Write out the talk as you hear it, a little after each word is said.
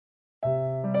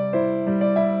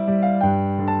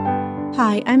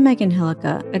Hi, I'm Megan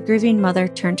Hillica, a grieving mother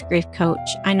turned grief coach.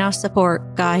 I now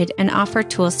support, guide, and offer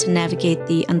tools to navigate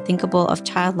the unthinkable of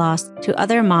child loss to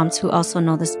other moms who also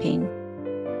know this pain.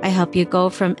 I help you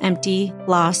go from empty,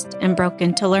 lost, and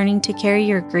broken to learning to carry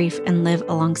your grief and live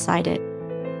alongside it.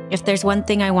 If there's one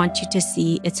thing I want you to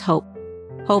see, it's hope.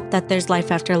 Hope that there's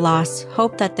life after loss,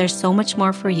 hope that there's so much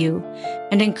more for you,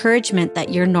 and encouragement that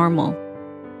you're normal.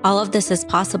 All of this is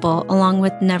possible along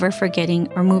with never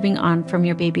forgetting or moving on from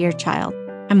your baby or child.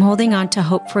 I'm holding on to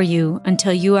hope for you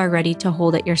until you are ready to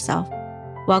hold it yourself.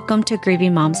 Welcome to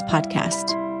Grieving Moms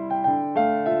Podcast.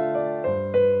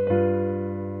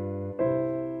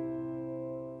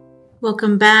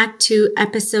 Welcome back to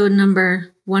episode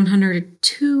number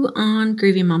 102 on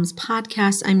Grieving Moms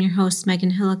Podcast. I'm your host,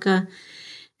 Megan Hillica,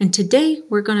 and today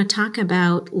we're going to talk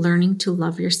about learning to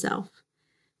love yourself.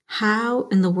 How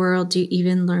in the world do you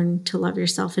even learn to love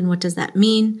yourself, and what does that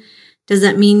mean? Does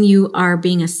that mean you are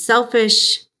being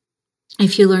selfish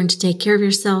if you learn to take care of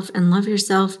yourself and love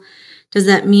yourself? Does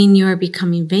that mean you are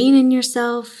becoming vain in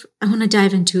yourself? I want to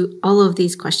dive into all of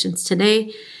these questions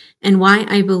today and why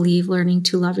I believe learning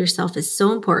to love yourself is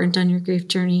so important on your grief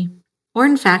journey, or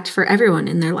in fact, for everyone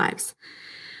in their lives.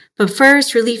 But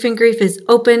first, Relief in Grief is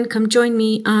open. Come join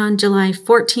me on July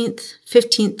 14th,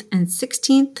 15th, and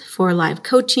 16th for live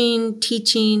coaching,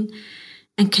 teaching,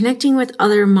 and connecting with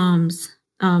other moms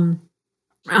on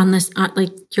this.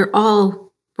 We're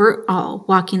all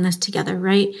walking this together,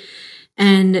 right?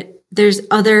 And there's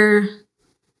other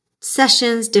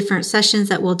sessions, different sessions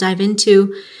that we'll dive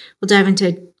into. We'll dive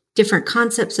into different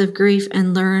concepts of grief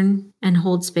and learn and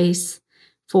hold space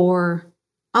for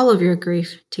all of your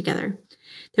grief together.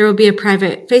 There will be a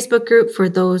private Facebook group for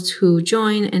those who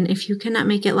join, and if you cannot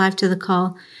make it live to the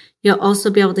call, you'll also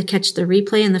be able to catch the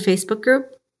replay in the Facebook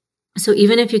group. So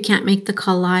even if you can't make the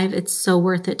call live, it's so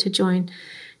worth it to join.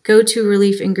 Go to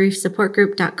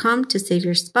reliefingriefsupportgroup.com to save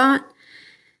your spot,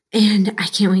 and I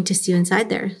can't wait to see you inside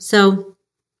there. So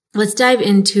let's dive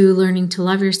into learning to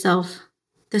love yourself.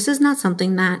 This is not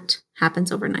something that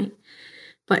happens overnight,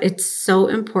 but it's so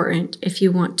important. If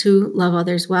you want to love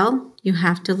others well, you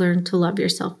have to learn to love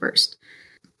yourself first.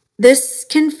 This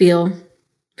can feel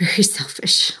very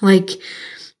selfish. Like,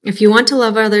 if you want to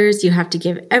love others, you have to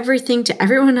give everything to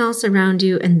everyone else around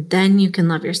you, and then you can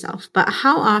love yourself. But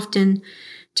how often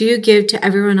do you give to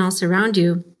everyone else around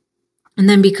you, and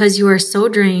then because you are so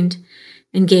drained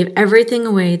and gave everything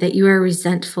away that you are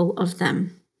resentful of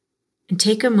them? And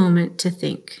take a moment to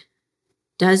think,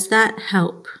 does that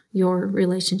help your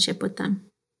relationship with them?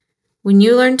 When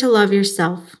you learn to love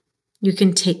yourself, you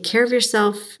can take care of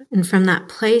yourself, and from that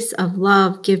place of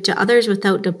love, give to others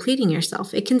without depleting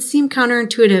yourself. It can seem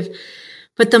counterintuitive,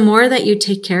 but the more that you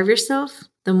take care of yourself,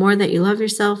 the more that you love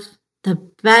yourself, the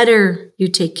better you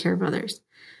take care of others,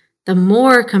 the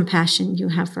more compassion you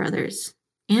have for others,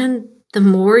 and the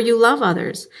more you love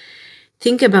others.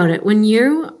 Think about it. When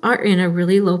you are in a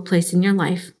really low place in your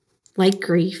life, like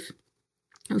grief,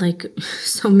 like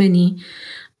so many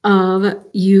of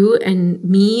you and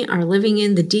me are living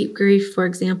in the deep grief, for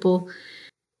example,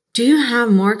 do you have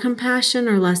more compassion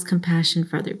or less compassion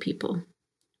for other people?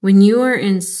 When you are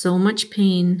in so much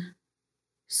pain,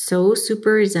 so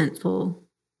super resentful,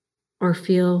 or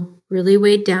feel really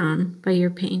weighed down by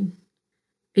your pain,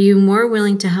 are you more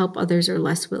willing to help others or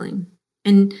less willing?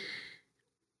 And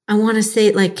I want to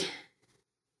say,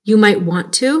 you might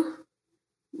want to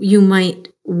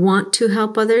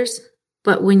help others,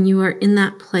 but when you are in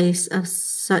that place of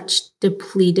such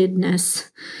depletedness,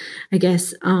 I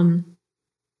guess,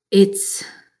 it's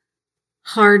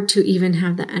hard to even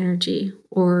have the energy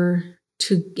or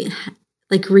to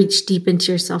reach deep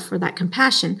into yourself for that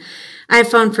compassion. I have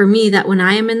found for me that when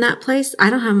I am in that place,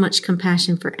 I don't have much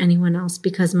compassion for anyone else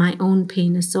because my own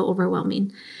pain is so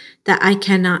overwhelming that I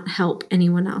cannot help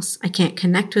anyone else. I can't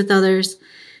connect with others,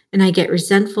 and I get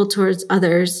resentful towards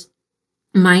others.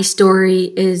 My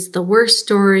story is the worst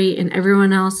story, and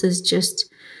everyone else is just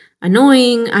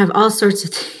annoying. I have all sorts of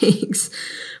things.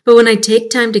 But when I take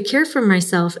time to care for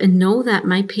myself and know that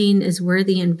my pain is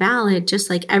worthy and valid, just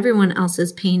like everyone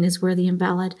else's pain is worthy and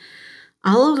valid,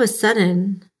 all of a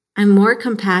sudden, I'm more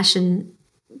compassionate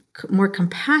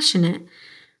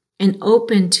and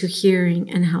open to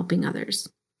hearing and helping others.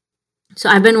 So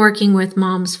I've been working with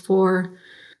moms for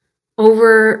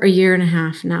over a year and a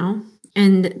half now.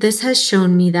 And this has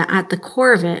shown me that at the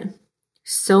core of it,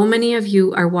 so many of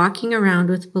you are walking around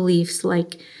with beliefs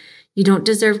like you don't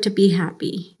deserve to be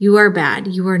happy, you are bad,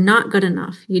 you are not good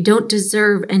enough, you don't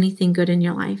deserve anything good in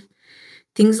your life.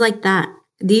 Things like that.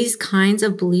 These kinds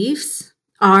of beliefs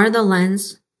are the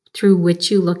lens through which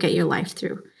you look at your life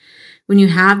through. When you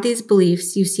have these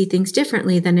beliefs, you see things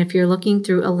differently than if you're looking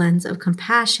through a lens of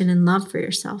compassion and love for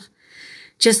yourself.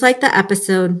 Just like the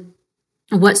episode,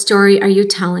 What Story Are You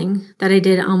Telling?, that I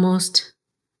did almost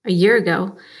a year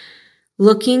ago,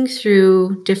 looking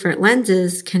through different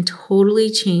lenses can totally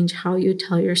change how you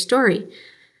tell your story.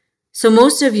 So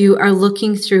most of you are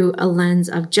looking through a lens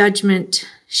of judgment,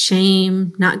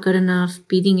 shame, not good enough,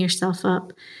 beating yourself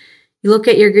up. You look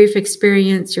at your grief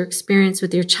experience, your experience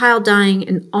with your child dying,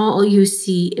 and all you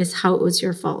see is how it was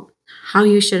your fault, how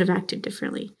you should have acted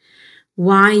differently,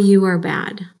 why you are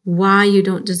bad, why you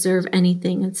don't deserve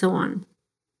anything, and so on.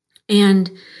 And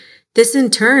this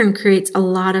in turn creates a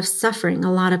lot of suffering,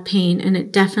 a lot of pain, and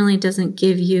it definitely doesn't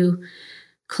give you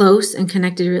close and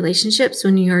connected relationships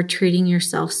when you are treating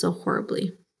yourself so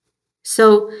horribly.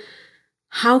 So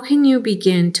how can you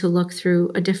begin to look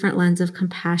through a different lens of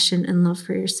compassion and love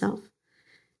for yourself?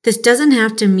 This doesn't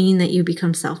have to mean that you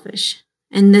become selfish,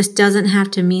 and this doesn't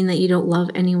have to mean that you don't love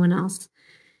anyone else.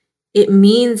 It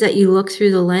means that you look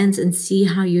through the lens and see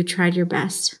how you tried your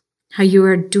best, how you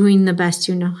are doing the best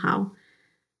you know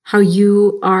how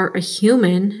you are a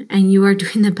human and you are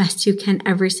doing the best you can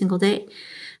every single day,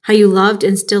 how you loved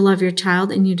and still love your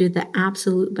child and you did the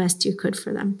absolute best you could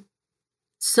for them.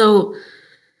 So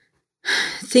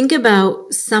think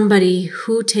about somebody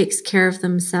who takes care of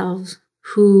themselves,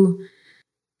 who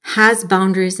has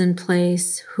boundaries in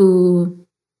place, who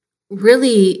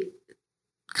really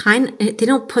they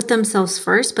don't put themselves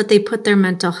first, but they put their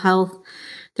mental health,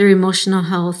 their emotional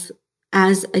health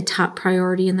as a top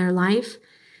priority in their life.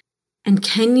 And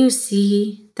can you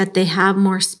see that they have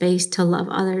more space to love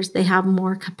others? They have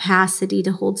more capacity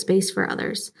to hold space for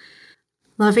others.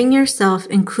 Loving yourself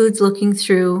includes looking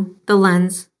through the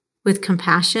lens with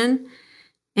compassion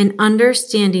and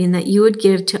understanding that you would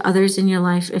give to others in your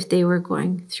life if they were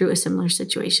going through a similar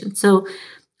situation. So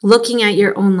looking at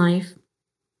your own life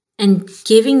and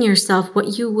giving yourself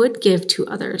what you would give to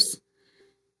others.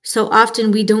 So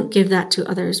often we don't give that to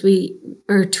others,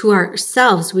 or to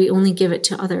ourselves, we only give it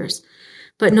to others.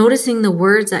 But noticing the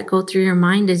words that go through your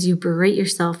mind as you berate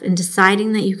yourself and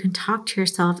deciding that you can talk to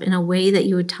yourself in a way that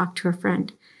you would talk to a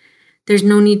friend. There's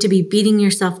no need to be beating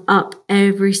yourself up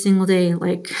every single day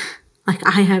like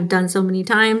I have done so many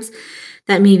times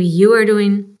that maybe you are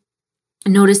doing.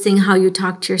 Noticing how you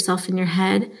talk to yourself in your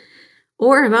head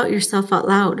or about yourself out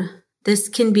loud. This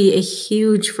can be a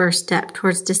huge first step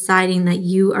towards deciding that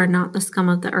you are not the scum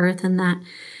of the earth and that,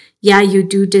 yeah, you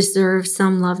do deserve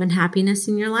some love and happiness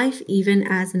in your life, even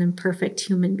as an imperfect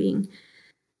human being.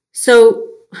 So,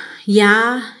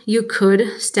 yeah, you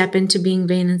could step into being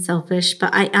vain and selfish,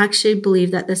 but I actually believe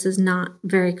that this is not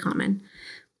very common.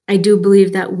 I do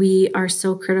believe that we are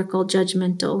so critical,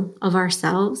 judgmental of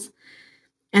ourselves,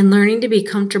 and learning to be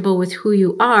comfortable with who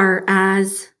you are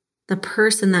as the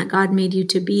person that God made you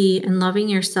to be and loving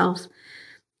yourself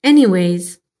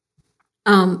anyways,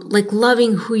 like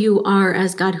loving who you are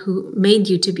as God who made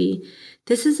you to be.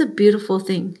 This is a beautiful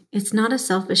thing. It's not a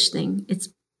selfish thing. It's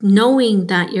knowing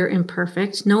that you're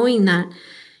imperfect, knowing that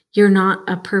you're not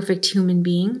a perfect human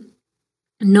being,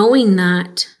 knowing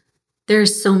that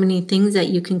there's so many things that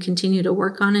you can continue to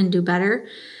work on and do better.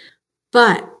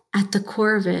 But at the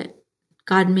core of it,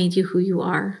 God made you who you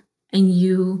are, and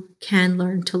you can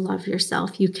learn to love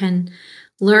yourself. You can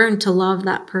learn to love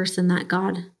that person that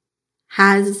God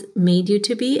has made you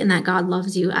to be and that God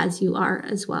loves you as you are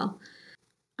as well.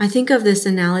 I think of this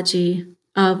analogy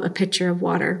of a pitcher of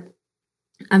water.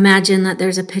 Imagine that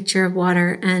there's a pitcher of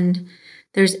water and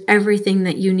there's everything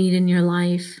that you need in your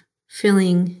life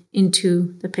filling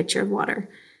into the pitcher of water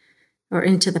or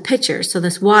into the pitcher. So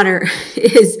this water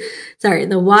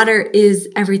the water is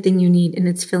everything you need and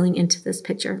it's filling into this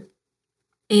pitcher.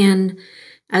 And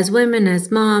as women,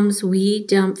 as moms, we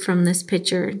dump from this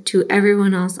pitcher to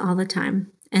everyone else all the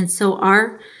time. And so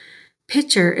our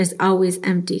pitcher is always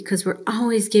empty because we're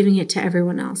always giving it to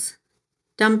everyone else.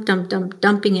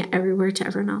 Dumping it everywhere to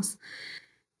everyone else.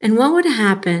 And what would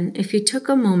happen if you took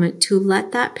a moment to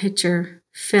let that pitcher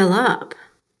fill up?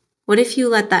 What if you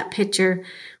let that pitcher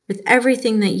with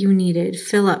everything that you needed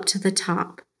fill up to the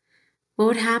top? What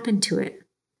would happen to it?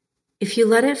 If you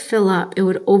let it fill up, it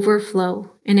would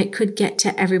overflow and it could get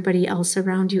to everybody else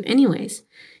around you anyways.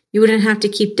 You wouldn't have to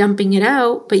keep dumping it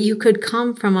out, but you could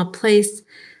come from a place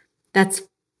that's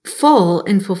full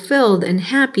and fulfilled and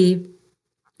happy,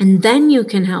 and then you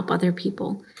can help other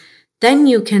people. Then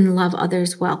you can love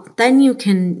others well. Then you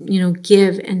can,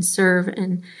 give and serve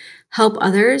and help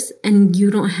others, and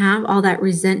you don't have all that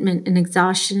resentment and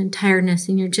exhaustion and tiredness,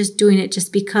 and you're just doing it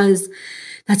just because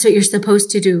that's what you're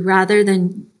supposed to do, rather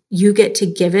than you get to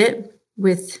give it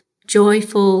with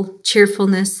joyful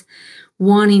cheerfulness,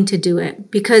 wanting to do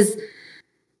it. Because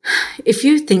if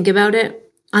you think about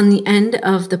it, on the end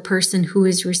of the person who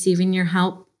is receiving your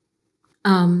help,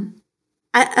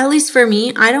 at least for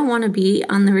me, I don't want to be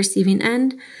on the receiving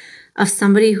end of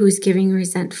somebody who's giving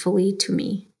resentfully to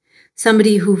me.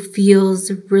 Somebody who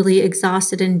feels really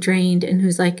exhausted and drained and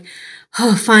who's like,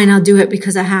 oh, fine, I'll do it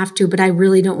because I have to, but I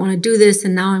really don't want to do this.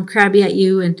 And now I'm crabby at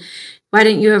you. And why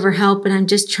didn't you ever help? And I'm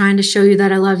just trying to show you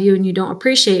that I love you and you don't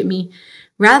appreciate me.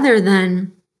 Rather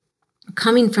than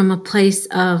coming from a place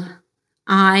of,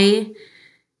 I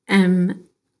am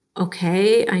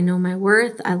okay, I know my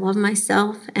worth, I love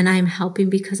myself, and I'm helping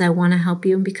because I want to help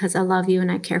you and because I love you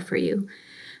and I care for you.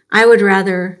 I would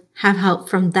rather have help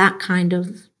from that kind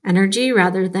of energy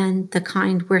rather than the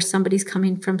kind where somebody's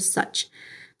coming from such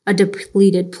a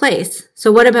depleted place.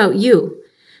 So what about you?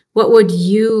 What would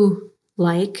you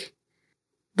like,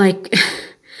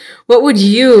 what would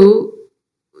you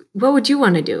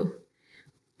want to do?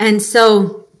 And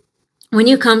so when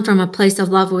you come from a place of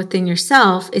love within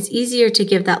yourself, it's easier to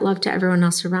give that love to everyone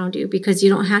else around you because you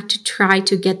don't have to try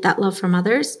to get that love from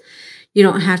others. You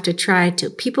don't have to try to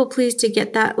people please to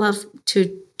get that love,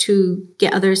 to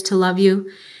get others to love you.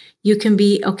 You can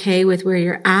be okay with where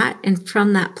you're at and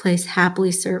from that place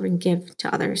happily serve and give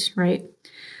to others, right?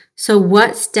 So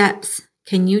what steps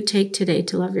can you take today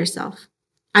to love yourself?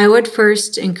 I would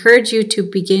first encourage you to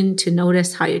begin to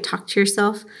notice how you talk to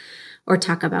yourself or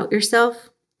talk about yourself.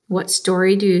 What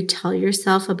story do you tell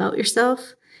yourself about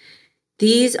yourself?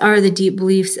 These are the deep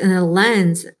beliefs and the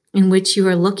lens in which you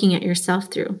are looking at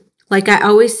yourself through. Like I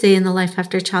always say in the Life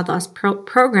After Child Loss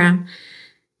program,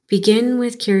 begin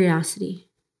with curiosity,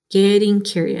 getting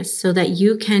curious so that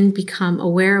you can become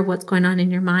aware of what's going on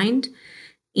in your mind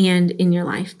and in your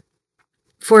life.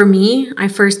 For me, I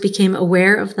first became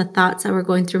aware of the thoughts that were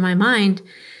going through my mind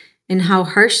and how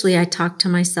harshly I talked to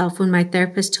myself when my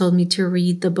therapist told me to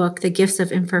read the book, The Gifts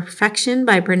of Imperfection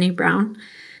by Brené Brown.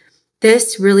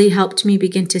 This really helped me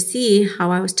begin to see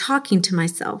how I was talking to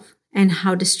myself and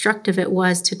how destructive it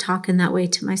was to talk in that way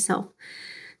to myself.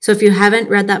 So if you haven't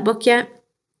read that book yet,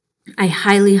 I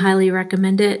highly, highly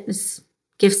recommend it. It's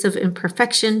Gifts of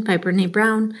Imperfection by Brené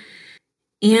Brown.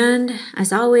 And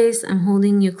as always, I'm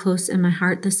holding you close in my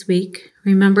heart this week.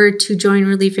 Remember to join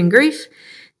Relief in Grief.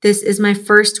 This is my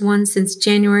first one since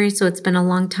January, so it's been a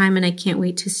long time and I can't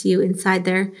wait to see you inside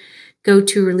there. Go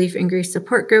to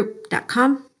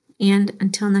reliefandgriefsupportgroup.com. And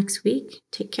until next week,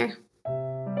 take care.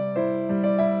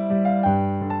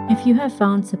 If you have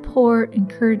found support,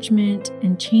 encouragement,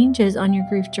 and changes on your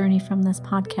grief journey from this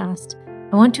podcast,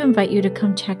 I want to invite you to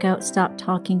come check out Stop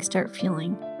Talking, Start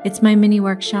Feeling. It's my mini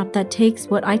workshop that takes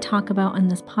what I talk about in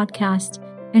this podcast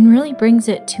and really brings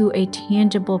it to a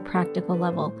tangible, practical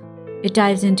level. It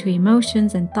dives into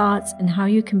emotions and thoughts and how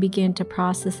you can begin to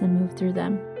process and move through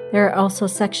them. There are also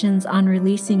sections on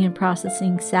releasing and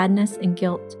processing sadness and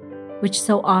guilt, which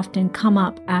so often come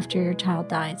up after your child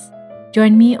dies.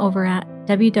 Join me over at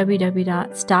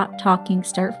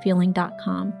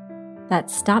www.stoptalkingstartfeeling.com.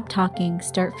 That's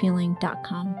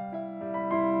stoptalkingstartfeeling.com.